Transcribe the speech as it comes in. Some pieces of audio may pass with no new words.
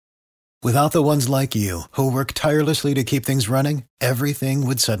Without the ones like you, who work tirelessly to keep things running, everything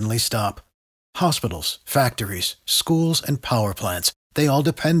would suddenly stop. Hospitals, factories, schools, and power plants, they all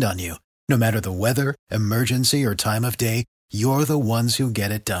depend on you. No matter the weather, emergency, or time of day, you're the ones who get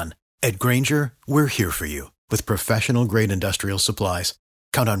it done. At Grainger, we're here for you with professional-grade industrial supplies.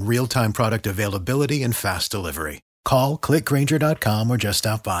 Count on real-time product availability and fast delivery. Call, clickgrainger.com, or just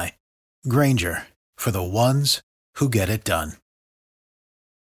stop by. Grainger, for the ones who get it done.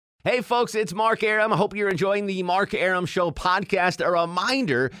 Hey, folks, it's Mark Arum. I hope you're enjoying the Mark Arum Show podcast. A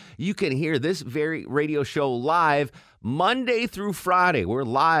reminder, you can hear this very radio show live Monday through Friday. We're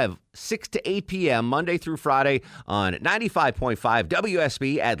live 6 to 8 p.m. Monday through Friday on 95.5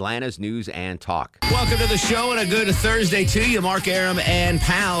 WSB, Atlanta's News and Talk. Welcome to the show and a good Thursday to you. Mark Arum and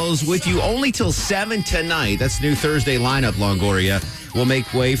pals with you only till 7 tonight. That's new Thursday lineup, Longoria. We'll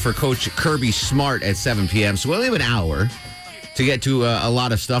make way for Coach Kirby Smart at 7 p.m. So we only have an hour to get to a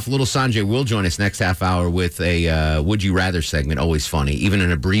lot of stuff. Lil Sanjay will join us next half hour with a Would You Rather segment. Always funny, even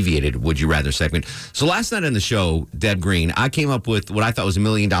an abbreviated Would You Rather segment. So last night on the show, Deb Green, I came up with what I thought was $1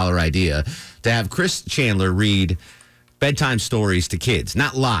 million idea to have Chris Chandler read bedtime stories to kids.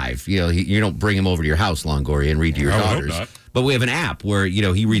 Not live. You know, you don't bring him over to your house, Longoria, and read to your daughters. But we have an app where, you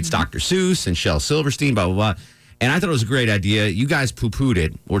know, he reads Dr. Seuss and Shel Silverstein, blah, blah, blah. And I thought it was a great idea. You guys poo-pooed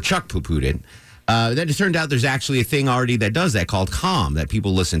it, or Chuck poo-pooed it. Then it turned out there's actually a thing already that does that called Calm that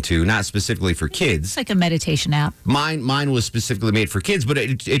people listen to, not specifically for kids. It's like a meditation app. Mine was specifically made for kids, but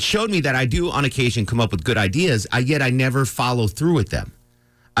it showed me that I do on occasion come up with good ideas, yet I never follow through with them.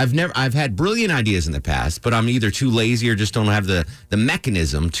 I've had brilliant ideas in the past, but I'm either too lazy or just don't have the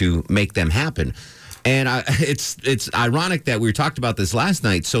mechanism to make them happen. And it's ironic that we talked about this last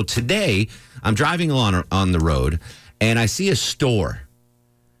night. So today I'm driving along on the road and I see a store.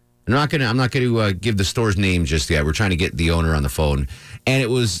 I'm not gonna give the store's name just yet. We're trying to get the owner on the phone, and it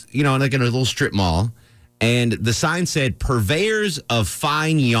was like in a little strip mall, and the sign said "Purveyors of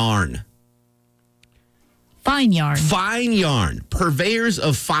Fine Yarn." Fine yarn. Fine yarn. Purveyors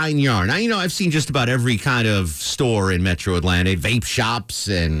of fine yarn. Now, I've seen just about every kind of store in Metro Atlanta: vape shops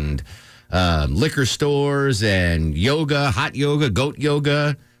and liquor stores and yoga, hot yoga, goat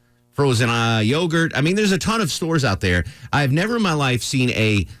yoga, frozen yogurt. I mean, there's a ton of stores out there. I've never in my life seen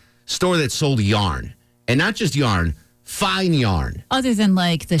a store that sold yarn, and not just yarn, fine yarn. Other than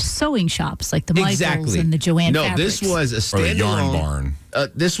like the sewing shops, like the Michaels and the Joanne Fabrics. This was a standalone yarn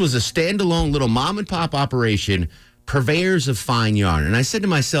barn. This was a standalone little mom and pop operation, purveyors of fine yarn. And I said to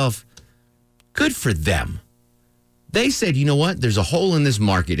myself, good for them. They said, you know what? There's a hole in this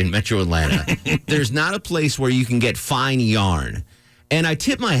market in Metro Atlanta. There's not a place where you can get fine yarn. And I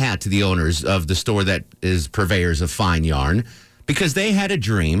tip my hat to the owners of the store that is purveyors of fine yarn, because they had a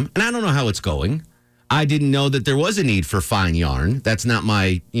dream, and I don't know how it's going. I didn't know that there was a need for fine yarn. That's not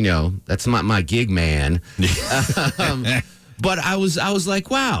my, that's not my gig, man. But I was like,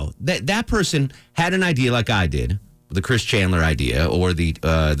 wow, that person had an idea like I did, the Chris Chandler idea, or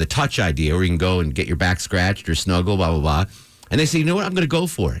the touch idea, where you can go and get your back scratched or snuggle, blah, blah, blah. And they say, you know what, I'm going to go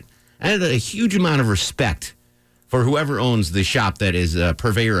for it. I had a huge amount of respect for whoever owns the shop that is a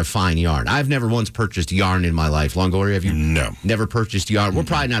purveyor of fine yarn. I've never once purchased yarn in my life. Longoria, have you? No. Never purchased yarn? We're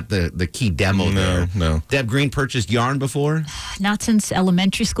probably not the key demo there. No. Deb Green purchased yarn before? Not since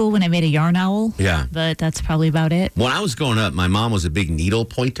elementary school when I made a yarn owl. Yeah. But that's probably about it. When I was growing up, my mom was a big needle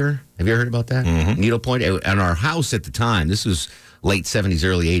pointer. Have you ever heard about that? Mm-hmm. Needle point. And our house at the time, this was late 70s,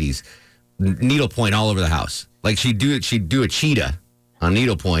 early 80s, needle point all over the house. Like she'd do a cheetah on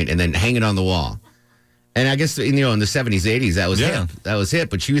needle point and then hang it on the wall. And I guess, in the 70s, 80s, that was hip. That was hip.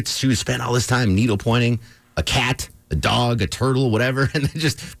 But she would spend all this time needle pointing a cat, a dog, a turtle, whatever, and then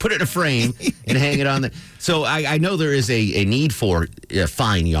just put it in a frame and hang it on the. So I know there is a need for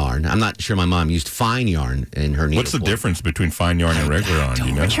fine yarn. I'm not sure my mom used fine yarn in her needle. What's the difference between fine yarn and regular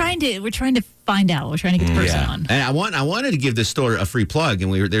yarn? We're trying to find out. We're trying to get the person on. And I wanted to give this store a free plug,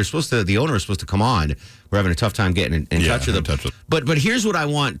 and the owner was supposed to come on. We're having a tough time getting in touch with them. But here's what I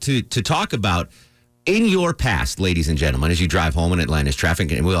want to talk about. In your past, ladies and gentlemen, as you drive home in Atlanta's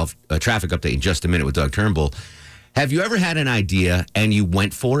traffic, and we'll have a traffic update in just a minute with Doug Turnbull, have you ever had an idea and you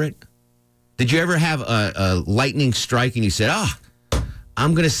went for it? Did you ever have a lightning strike and you said,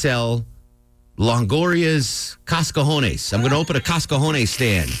 I'm going to sell Longoria's Cascajones. I'm going to open a Cascajones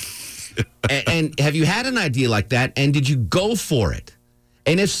stand. and have you had an idea like that, and did you go for it?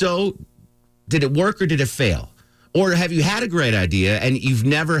 And if so, did it work or did it fail? Or have you had a great idea and you've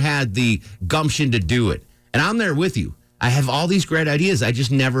never had the gumption to do it? And I'm there with you. I have all these great ideas. I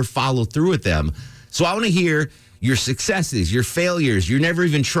just never follow through with them. So I want to hear your successes, your failures, your never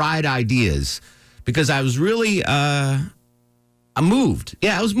even tried ideas. Because I was really I moved.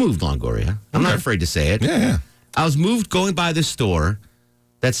 Yeah, I was moved, Longoria. I'm not afraid to say it. Yeah. I was moved going by this store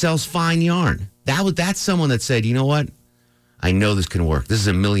that sells fine yarn. That's someone that said, you know what? I know this can work. This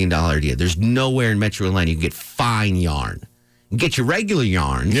is $1 million idea. There's nowhere in Metro Atlanta you can get fine yarn. You can get your regular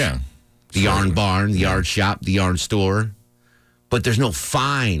yarns. Yeah. The yarn barn, the yard shop, the yarn store. But there's no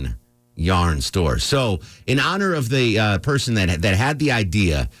fine yarn store. So in honor of the person that had the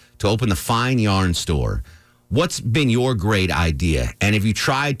idea to open the fine yarn store, what's been your great idea? And have you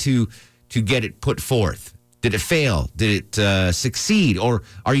tried to get it put forth? Did it fail? Did it succeed? Or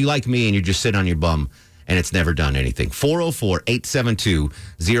are you like me and you're just sitting on your bum and it's never done anything? 404-872-0750,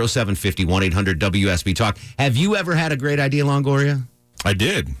 1-800-WSB Talk. Have you ever had a great idea, Longoria? I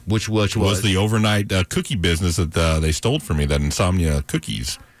did. Which was the overnight cookie business that they stole from me, that Insomnia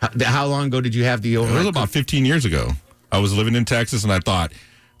Cookies. How long ago did you have the overnight? It was about 15 years ago. I was living in Texas, and I thought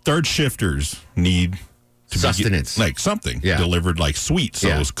third shifters need to sustenance, like something delivered, like sweets. So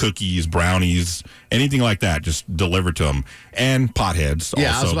it was cookies, brownies, anything like that, just delivered to them, and potheads.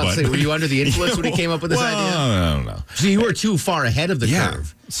 Yeah, also, I was about to say, were you under the influence when he came up with this idea? I don't know. So you were too far ahead of the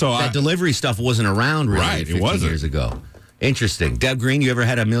curve. So that delivery stuff wasn't around really 15 years ago. Interesting. Deb Green, you ever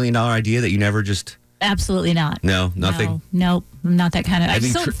had $1 million idea that you never just... Absolutely not. No, nothing? Nope. I'm not that kind of... I Have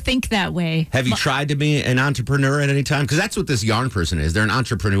you just don't think that way. Have you tried to be an entrepreneur at any time? Because that's what this yarn person is. They're an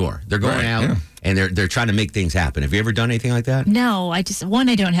entrepreneur. They're going out and they're trying to make things happen. Have you ever done anything like that? No, I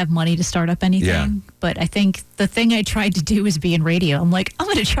don't have money to start up anything. Yeah. But I think the thing I tried to do was be in radio. I'm like, I'm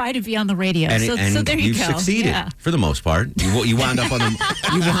going to try to be on the radio. So there you go. You've succeeded for the most part. You wound up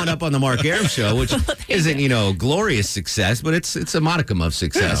on the Mark Arum show, which isn't glorious success, but it's a modicum of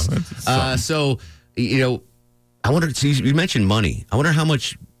success. Yeah, so I wonder. So you mentioned money. I wonder how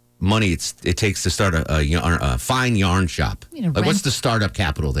much money it takes to start a fine yarn shop. What's the startup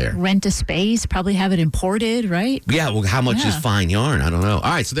capital there? Rent a space, probably have it imported, right? Yeah, well, how much is fine yarn? I don't know.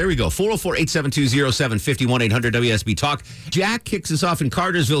 All right, so there we go. 404-872-0750, 1-800-WSB Talk. Jack kicks us off in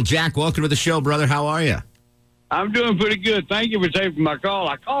Cartersville. Jack, welcome to the show, brother. How are you? I'm doing pretty good. Thank you for taking my call.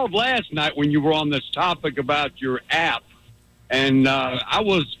 I called last night when you were on this topic about your app, and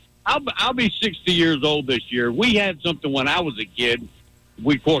I'll be 60 years old this year. We had something when I was a kid.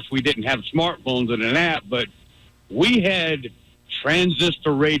 Of course, we didn't have smartphones and an app, but we had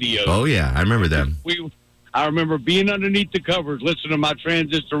transistor radios. Oh, yeah. I remember them. I remember being underneath the covers, listening to my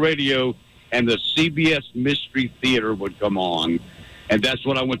transistor radio, and the CBS Mystery Theater would come on. And that's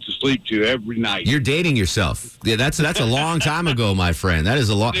what I went to sleep to every night. You're dating yourself. Yeah, that's a long time ago, my friend. That is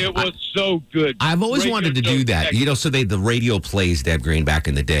a long. It was so good. I've always wanted to do that. So the radio plays, Deb Green, back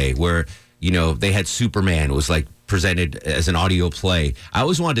in the day, where they had Superman. It was like presented as an audio play. I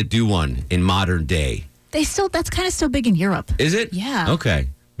always wanted to do one in modern day. That's kind of still big in Europe. Is it? Yeah. Okay.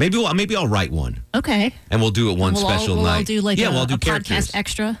 Maybe I'll write one. Okay. And we'll do it one special night. We'll do we'll do a characters. podcast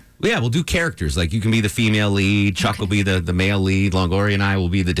extra. Yeah, we'll do characters. Like you can be the female lead, Chuck will be the male lead, Longoria and I will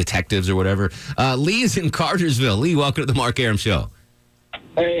be the detectives or whatever. Lee is in Cartersville. Lee, welcome to the Mark Arum Show.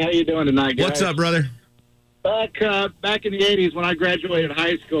 Hey, how you doing tonight, guys? What's up, brother? Back in the 80s when I graduated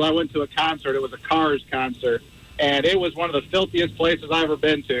high school, I went to a concert. It was a Cars concert, and it was one of the filthiest places I've ever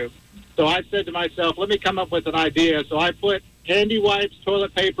been to. So I said to myself, let me come up with an idea. So I put handy wipes,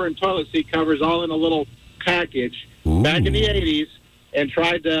 toilet paper, and toilet seat covers all in a little package back in the 80s. And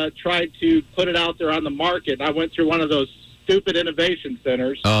tried to put it out there on the market. I went through one of those stupid innovation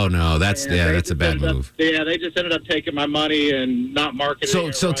centers. Oh no, that's a bad move. They just ended up taking my money and not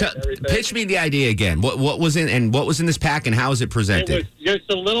marketing. So pitch me the idea again. What was in this pack and how is it presented? It was just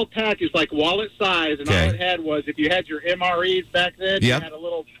a little package, like wallet size, and all it had was if you had your MREs back then, you had a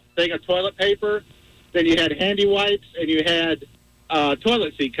little thing of toilet paper, then you had handy wipes, and you had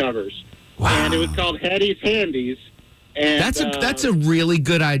toilet seat covers. Wow. And it was called Hattie's Handies. And, that's a really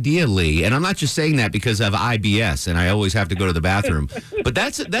good idea, Lee. And I'm not just saying that because I have IBS and I always have to go to the bathroom. But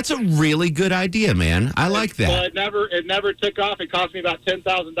that's a really good idea, man. I like that. Well, it never took off. It cost me about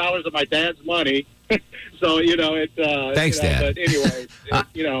 $10,000 of my dad's money. So thanks, Dad. But anyway,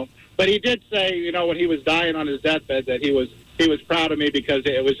 but he did say, when he was dying on his deathbed, that he was proud of me because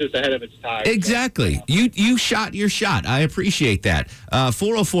it was just ahead of its time. Exactly. So, you shot your shot. I appreciate that.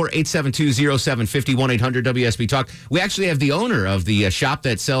 404-872-0750, 1-800-WSB Talk. We actually have the owner of the shop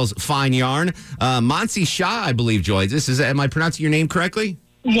that sells fine yarn. Monsi Shah, I believe, joins us. Am I pronouncing your name correctly?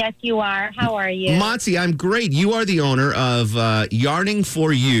 Yes, you are. How are you? Monsi, I'm great. You are the owner of Yarning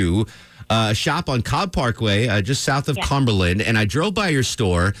for You, a shop on Cobb Parkway, just south of Cumberland. And I drove by your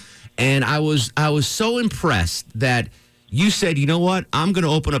store, and I was so impressed that you said, you know what? I'm going to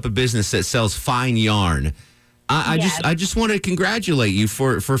open up a business that sells fine yarn. I just want to congratulate you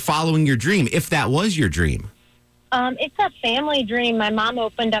for following your dream, if that was your dream. It's a family dream. My mom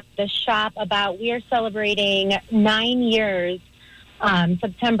opened up the shop we are celebrating 9 years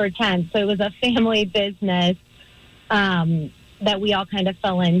September 10th. So it was a family business that we all kind of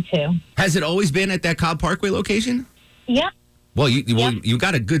fell into. Has it always been at that Cobb Parkway location? Yep. Well, you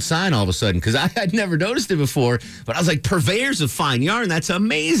got a good sign all of a sudden, because I had never noticed it before. But I was like, purveyors of fine yarn. That's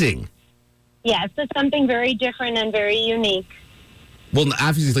amazing. Yes, it's something very different and very unique. Well,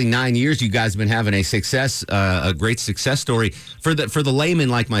 obviously, 9 years you guys have been having a great success story. For the layman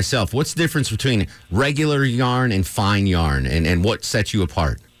like myself, what's the difference between regular yarn and fine yarn, and what sets you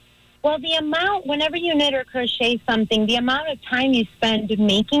apart? Well, the amount, whenever you knit or crochet something, the amount of time you spend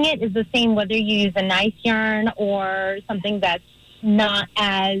making it is the same whether you use a nice yarn or something that's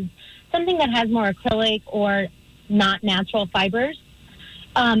something that has more acrylic or not natural fibers.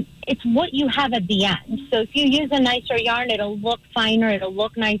 It's what you have at the end. So if you use a nicer yarn, it'll look finer, it'll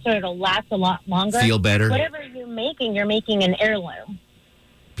look nicer, it'll last a lot longer. Feel better. Whatever you're making an heirloom.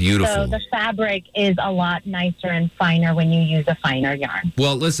 Beautiful. So the fabric is a lot nicer and finer when you use a finer yarn.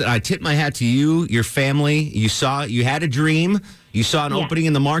 Well, listen, I tip my hat to you, your family. You had a dream. You saw an opening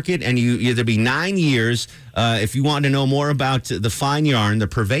in the market, and there'd be 9 years. If you want to know more about the fine yarn, the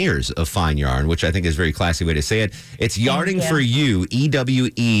purveyors of fine yarn, which I think is a very classy way to say it, it's Yarding for You,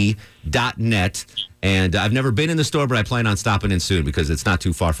 EWE.net. And I've never been in the store, but I plan on stopping in soon because it's not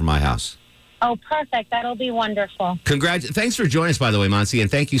too far from my house. Oh, perfect. That'll be wonderful. Thanks for joining us, by the way, Monsi, and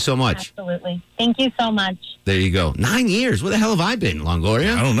thank you so much. Absolutely. Thank you so much. There you go. 9 years. Where the hell have I been,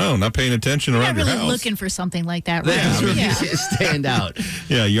 Longoria? I don't know. Not paying attention around your really house. Looking for something like that, right? That's really stand out.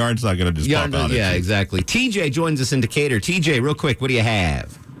 Yeah, yarn's not going to just pop out. Yeah, exactly. TJ joins us in Decatur. TJ, real quick, what do you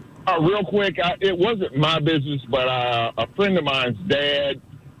have? Real quick, it wasn't my business, but a friend of mine's dad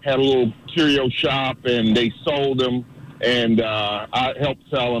had a little curio shop, and they sold them, and I helped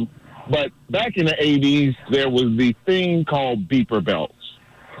sell them. But back in the 80s, there was the thing called beeper belts.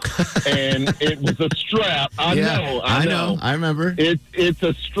 And it was a strap. I know. I remember. It's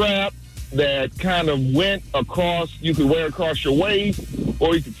a strap that kind of went across. You could wear it across your waist,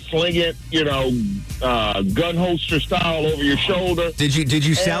 or you could sling it, gun holster style over your shoulder. Did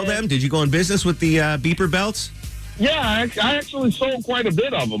you sell them? Did you go in business with the beeper belts? Yeah, I actually sold quite a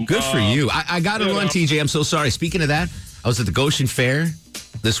bit of them. Good for you. I got to run, TJ. I'm so sorry. Speaking of that, I was at the Goshen Fair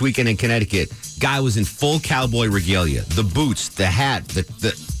this weekend in Connecticut. Guy was in full cowboy regalia. The boots, the hat, the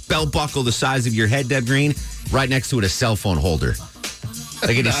belt buckle the size of your head, Deb Green. Right next to it, a cell phone holder.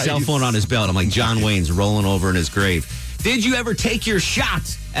 Like his cell phone on his belt. I'm like, John Wayne's rolling over in his grave. Did you ever take your shot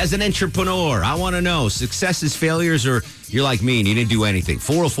as an entrepreneur? I want to know. Successes, failures, or you're like me and you didn't do anything.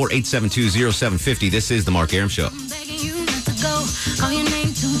 404-872-0750. This is The Mark Arum Show.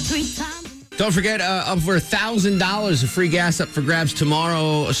 Don't forget, up for $1,000 of free gas up for grabs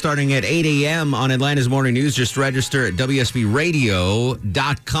tomorrow starting at 8 a.m. on Atlanta's Morning News. Just register at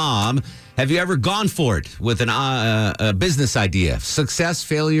WSBradio.com. Have you ever gone for it with a business idea? Success,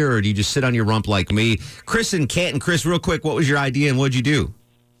 failure, or do you just sit on your rump like me? Chris and Canton. Chris, real quick, what was your idea and what'd you do?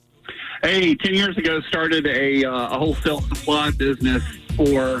 Hey, 10 years ago, started a wholesale supply business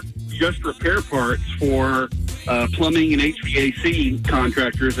for just repair parts for plumbing and HVAC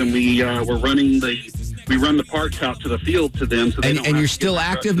contractors, and we run the parts out to the field to them. So and you're still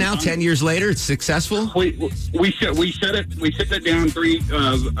active now, 10 years later? It's successful? We set it down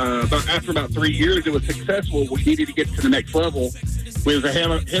after about 3 years. It was successful. We needed to get to the next level. We was ahead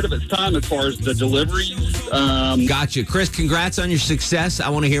of its time as far as the deliveries. Gotcha. Chris, congrats on your success. I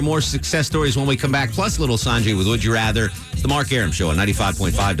want to hear more success stories when we come back, plus Lil Sanjay with Would You Rather. It's the Mark Arum Show on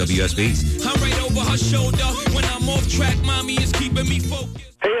 95.5 WSB. I'm right over her shoulder. When I'm off track, mommy is keeping me focused.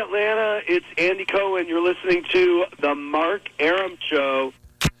 Hey, Atlanta, it's Andy Cohen. You're listening to the Mark Arum Show.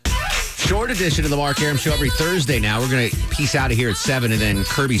 Short edition of the Mark Arum Show every Thursday now. We're going to peace out of here at 7, and then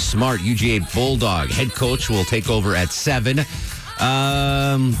Kirby Smart, UGA Bulldog head coach, will take over at 7.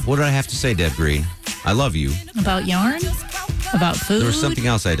 What did I have to say, Deb Green? I love you. About yarn? About food? There was something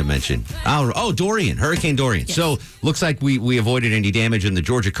else I had to mention. Oh, Dorian, Hurricane Dorian. Yes. So, looks like we avoided any damage in the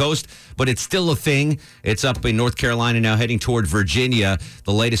Georgia coast, but it's still a thing. It's up in North Carolina now, heading toward Virginia.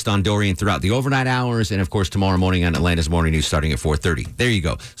 The latest on Dorian throughout the overnight hours, and of course, tomorrow morning on Atlanta's Morning News starting at 4:30. There you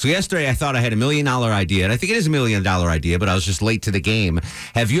go. So, yesterday I thought I had $1 million idea, and I think it is $1 million idea, but I was just late to the game.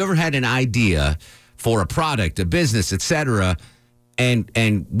 Have you ever had an idea for a product, a business, etc.,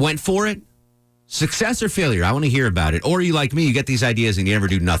 and went for it? Success or failure? I want to hear about it. Or are you like me, you get these ideas and you never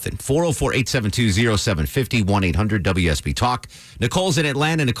do nothing. 404-872-0750, 1-800-WSB-TALK. Nicole's in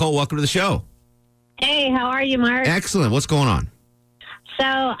Atlanta. Nicole, welcome to the show. Hey, how are you, Mark? Excellent. What's going on? So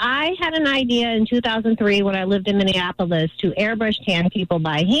I had an idea in 2003 when I lived in Minneapolis to airbrush tan people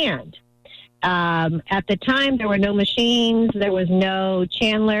by hand. At the time, there were no machines. There was no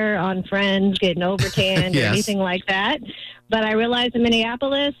Chandler on Friends getting overtanned Yes. or anything like that. But I realized in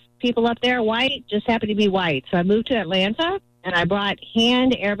Minneapolis, people up there, white, just happen to be white. So I moved to Atlanta, and I brought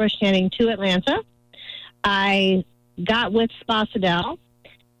hand airbrush tanning to Atlanta. I got with Sposadel.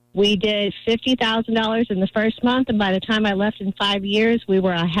 We did $50,000 in the first month, and by the time I left in 5 years, we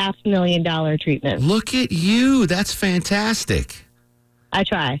were a $500,000 treatment. Look at you. That's fantastic. I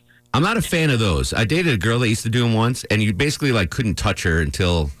try. I'm not a fan of those. I dated a girl that used to do them once, and you basically like couldn't touch her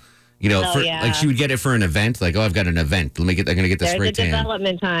until, like she would get it for an event. Like, oh, I've got an event. I'm going to get the There's spray a tan.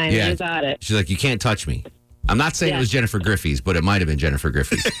 development time. Yeah. You got it. She's like, you can't touch me. I'm not saying it was Jennifer Griffey's, but it might have been Jennifer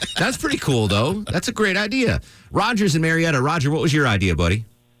Griffey's. That's pretty cool, though. That's a great idea. Roger's in Marietta. Roger, what was your idea, buddy?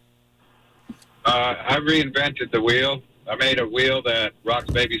 I reinvented the wheel. I made a wheel that rocks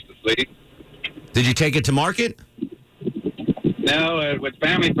babies to sleep. Did you take it to market? No, with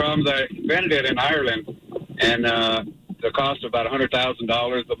family problems, I invented it in Ireland, and the cost of about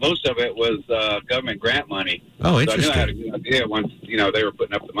 $100,000, but most of it was government grant money. Oh, interesting. So I knew I had a good idea once, they were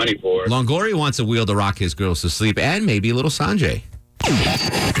putting up the money for it. Longoria wants a wheel to rock his girls to sleep, and maybe Lil Sanjay.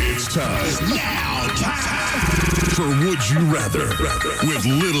 It's time for Would You Rather with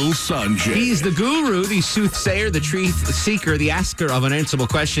Lil Sanjay. He's the guru, the soothsayer, the truth seeker, the asker of unanswerable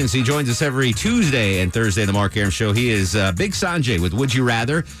questions. He joins us every Tuesday and Thursday on the Mark Arum Show. He is Big Sanjay with Would You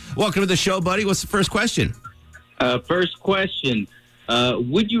Rather. Welcome to the show, buddy. What's the first question? First question.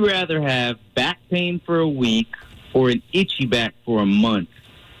 Would you rather have back pain for a week or an itchy back for a month?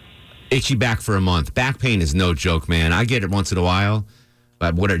 Itchy back for a month. Back pain is no joke, man. I get it once in a while.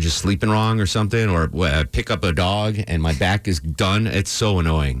 What, just sleeping wrong or something? Or pick up a dog and my back is done. It's so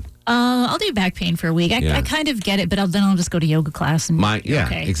annoying. I'll do back pain for a week. I kind of get it, but then I'll just go to yoga class. And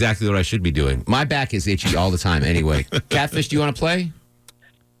okay. Exactly what I should be doing. My back is itchy all the time anyway. Catfish, do you want to play?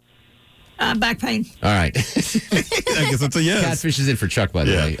 Back pain. All right. I guess that's a yes. Catfish is in for Chuck, by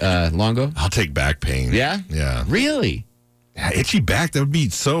the way. Longo? I'll take back pain. Yeah? Yeah. Really? Yeah, itchy back, that would be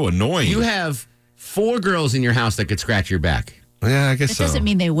so annoying. You have 4 girls in your house that could scratch your back. Yeah, I guess That doesn't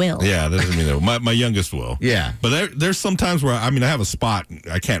mean they will. Yeah, that doesn't mean they will. My youngest will. Yeah. But there's some times where, I have a spot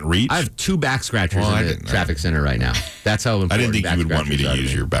I can't reach. I have 2 back scratchers in the traffic center right now. That's how important I didn't think you would want me to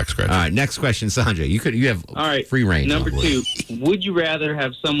use your back scratcher. All right, next question, Sanjay. You have free reign. Number 2, would you rather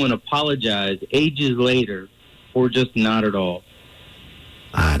have someone apologize ages later or just not at all?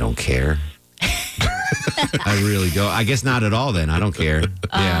 I don't care. I really don't. I guess not at all then. I don't care.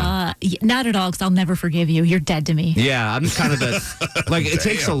 Yeah. Not at all, because I'll never forgive you. You're dead to me. Yeah, I'm kind of the, like, it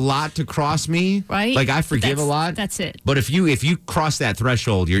takes a lot to cross me. Right? Like, I forgive a lot. That's it. But if you cross that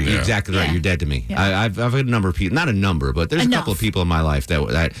threshold, you're exactly right. Yeah. You're dead to me. Yeah. I've had a number of people, not a number, but there's a couple of people in my life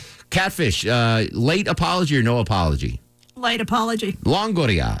that Catfish, late apology or no apology? Late apology.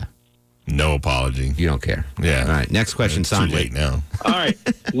 Longoria. No apology. You don't care. Yeah. All right, next question, Sanjay. Too late now. All right.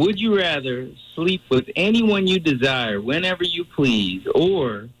 Would you rather sleep with anyone you desire whenever you please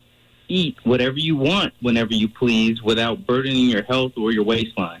or eat whatever you want whenever you please without burdening your health or your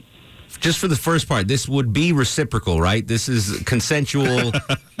waistline? Just for the first part, this would be reciprocal, right? This is consensual.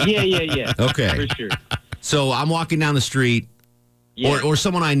 Yeah. Okay. For sure. So I'm walking down the street, or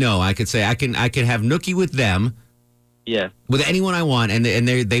someone I know, I could say I can have nookie with them. Yeah. With anyone I want, and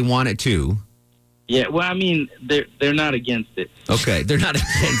they want it too. Yeah, well, I mean, they're not against it. Okay, they're not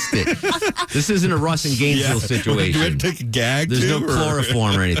against it. This isn't a Russ and Gainesville situation. Do you have to take a gag? There's no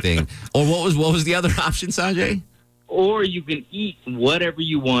chloroform or anything. Or what was the other option, Sanjay? Or you can eat whatever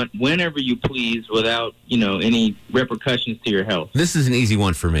you want, whenever you please, without any repercussions to your health. This is an easy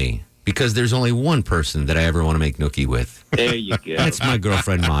one for me because there's only one person that I ever want to make nookie with. There you go. That's my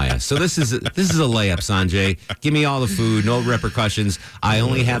girlfriend Maya. So this is a layup, Sanjay. Give me all the food, no repercussions. I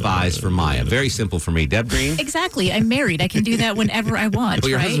only have eyes for Maya. Very simple for me. Deb Green? Exactly. I'm married. I can do that whenever I want. Well,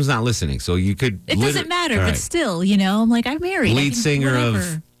 your right? husband's not listening, so you could. It doesn't matter, All but right. still, I'm like, I'm married. Lead singer of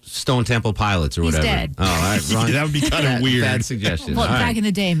Stone Temple Pilots or He's whatever. dead. Oh, all right, Ron. That would be kind of weird. Bad suggestion. Well, All back right. in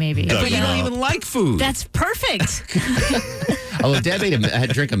the day, maybe. But you don't even like food. That's perfect. Oh, Deb had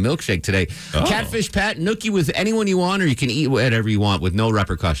to drink a milkshake today. Oh. Catfish, Pat, nookie with anyone you want, or you can eat whatever you want with no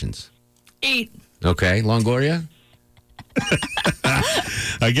repercussions. Eat. Okay, Longoria?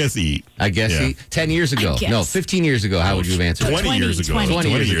 I guess eat. Eat. 10 years ago. No, 15 years ago. How would you have answered? 20 years ago. 20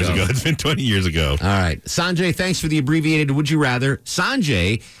 years ago. It's been 20 years ago. All right. Sanjay, thanks for the abbreviated Would You Rather.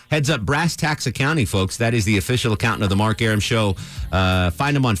 Sanjay heads up Brass Tax Accounting, folks. That is the official accountant of the Mark Arum Show.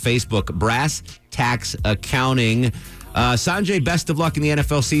 Find him on Facebook, Brass Tax Accounting. Sanjay, best of luck in the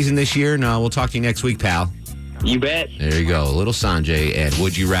NFL season this year, and we'll talk to you next week, pal. You bet. There you go. Little Sanjay and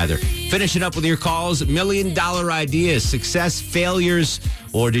Would You Rather. Finishing up with your calls. $1 million ideas, success, failures,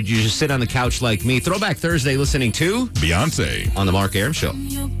 or did you just sit on the couch like me? Throwback Thursday listening to Beyonce on The Mark Arum Show.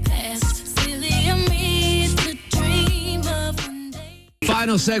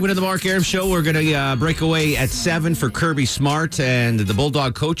 Final segment of The Mark Arum Show. We're going to break away at 7 for Kirby Smart and the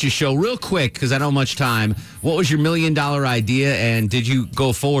Bulldog Coaches Show. Real quick, because I don't have much time. What was your $1 million idea, and did you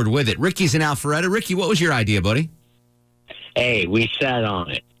go forward with it? Ricky's in Alpharetta. Ricky, what was your idea, buddy? Hey, we sat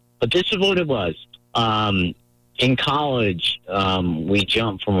on it. But this is what it was. In college, we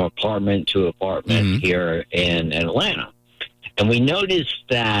jumped from apartment to apartment here in Atlanta. And we noticed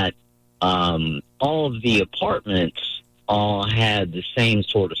that all of the apartments all had the same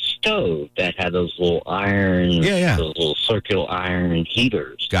sort of stove that had those little iron, those little circular iron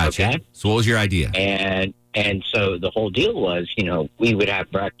heaters. Gotcha. Okay? So what was your idea? And so the whole deal was, we would have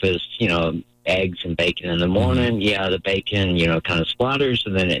breakfast, eggs and bacon in the morning. Yeah, the bacon, kind of splatters.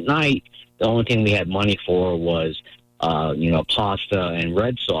 And then at night, the only thing we had money for was, pasta and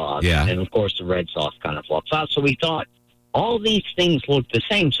red sauce. Yeah. And, of course, the red sauce kind of flops out. So we thought, all these things look the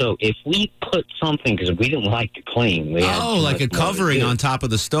same. So if we put something, because we didn't like to clean. We had like a covering on top of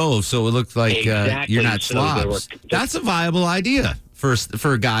the stove so it looked like you're not So slobs. That's a viable idea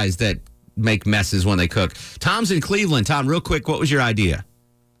for guys that make messes when they cook. Tom's in Cleveland. Tom, real quick, what was your idea?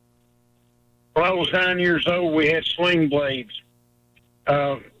 When I was 9 years old, we had sling blades.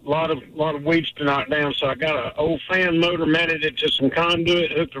 A lot of weeds to knock down, so I got an old fan motor, mounted it to some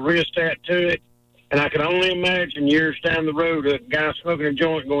conduit, hooked a rheostat to it. And I could only imagine years down the road a guy smoking a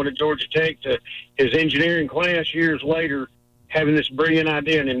joint going to Georgia Tech to his engineering class years later having this brilliant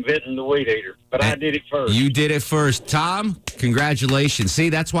idea and inventing the weed eater. But I did it first. You did it first. Tom, congratulations. See,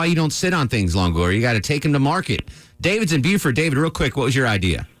 that's why you don't sit on things long, Gore. You got to take them to market. David's in Beaufort. David, real quick, what was your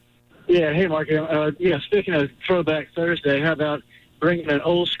idea? Yeah, hey, Mark. Speaking of Throwback Thursday, how about bringing an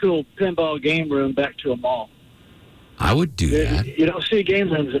old-school pinball game room back to a mall? I would do that. You don't see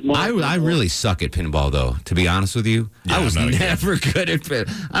game rooms at malls. I really suck at pinball, though, to be honest with you. Yeah, I was never good at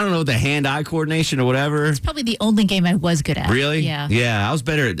pinball. I don't know, the hand-eye coordination or whatever. It's probably the only game I was good at. Really? Yeah. Yeah, I was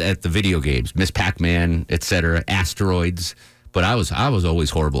better at the video games, Miss Pac-Man, etc., Asteroids. But I was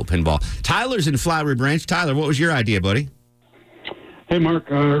always horrible at pinball. Tyler's in Flowery Branch. Tyler, what was your idea, buddy? Hey,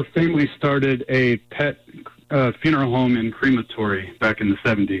 Mark. Our family started a pet funeral home and crematory back in the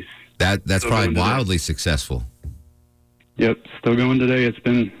 70s. That's probably wildly successful. Yep, still going today. It's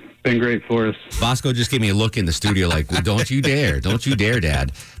been great for us. Bosco just gave me a look in the studio like, don't you dare,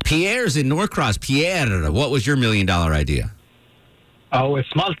 Dad. Pierre's in Norcross. Pierre, what was your $1 million idea? Oh, it's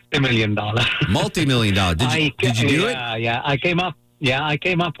multi-million-dollar. Multi-million-dollar. Did you do it? Yeah, I came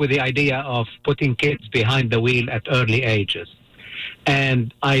up with the idea of putting kids behind the wheel at early ages.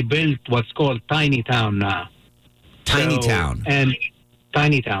 And I built what's called Tiny Town now. Tiny Town. And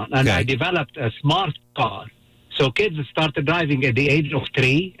I developed a smart car. So kids started driving at the age of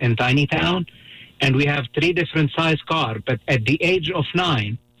 3 in Tiny Town, and we have 3 different size cars. But at the age of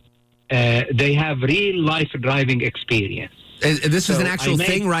 9, they have real life driving experience. And this is an actual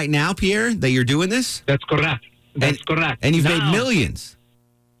thing right now, Pierre, that you're doing this? That's correct. Correct. And you've made millions.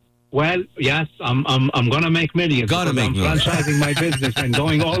 Well, yes, I'm going to make millions. I'm franchising my business and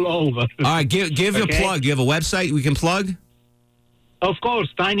going all over. All right, give a plug. Do you have a website we can plug? Of course,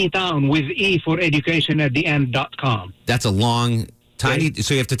 Tiny Town with E for education at the end.com. That's a long tiny.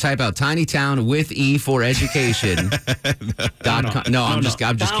 So you have to type out Tiny Town with E for education. I'm just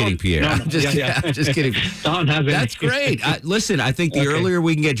kidding, Pierre. I'm just kidding. That's great. Listen, I think the earlier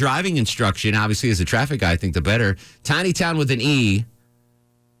we can get driving instruction, obviously as a traffic guy, I think the better. Tiny Town with an E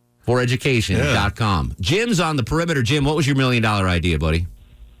for education.com. Jim's on the perimeter. Jim, what was your $1 million idea, buddy?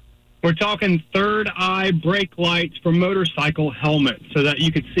 We're talking third eye brake lights for motorcycle helmets so that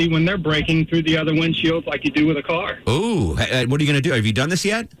you could see when they're braking through the other windshields like you do with a car. Ooh, what are you going to do? Have you done this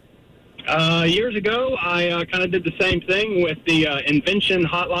yet? Years ago, I kind of did the same thing with the invention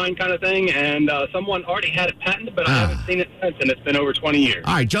hotline kind of thing, and someone already had it patented, but I haven't seen it since, and it's been over 20 years.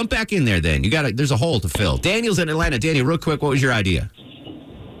 All right, jump back in there then. There's a hole to fill. Daniel's in Atlanta. Daniel, real quick, what was your idea?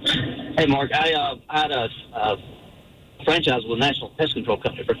 Hey, Mark, I had a franchise with a national pest control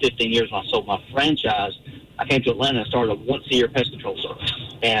company for 15 years. When I sold my franchise, I came to Atlanta and started a once-a-year pest control service.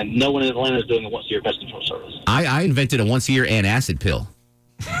 And no one in Atlanta is doing a once-a-year pest control service. I invented a once-a-year antacid pill.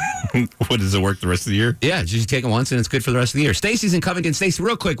 What, does it work the rest of the year? Yeah, just take it once and it's good for the rest of the year. Stacy's in Covington. Stacy,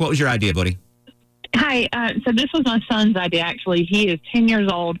 real quick, what was your idea, buddy? Hi. So this was my son's idea, actually. He is 10 years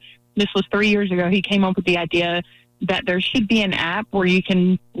old. This was 3 years ago. He came up with the idea that there should be an app where you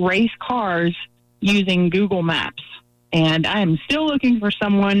can race cars using Google Maps. And I am still looking for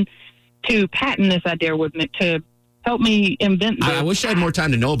someone to patent this idea with me, to help me invent this. I wish I had more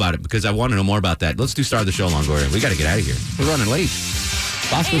time to know about it because I want to know more about that. Let's do Star of the Show, Longoria. We got to get out of here. We're running late.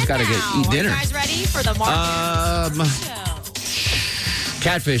 Bosco's got to eat dinner. Are you guys ready for the Mark Show?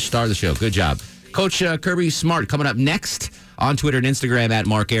 Catfish, Star of the Show. Good job. Coach Kirby Smart coming up next on Twitter and Instagram at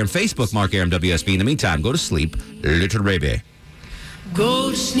Mark Arum, Facebook Mark Arum WSB. In the meantime, go to sleep, little baby.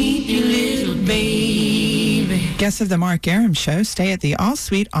 Go to sleep, you little baby. Guests of the Mark Arum Show stay at the All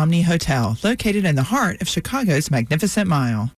Suite Omni Hotel, located in the heart of Chicago's Magnificent Mile.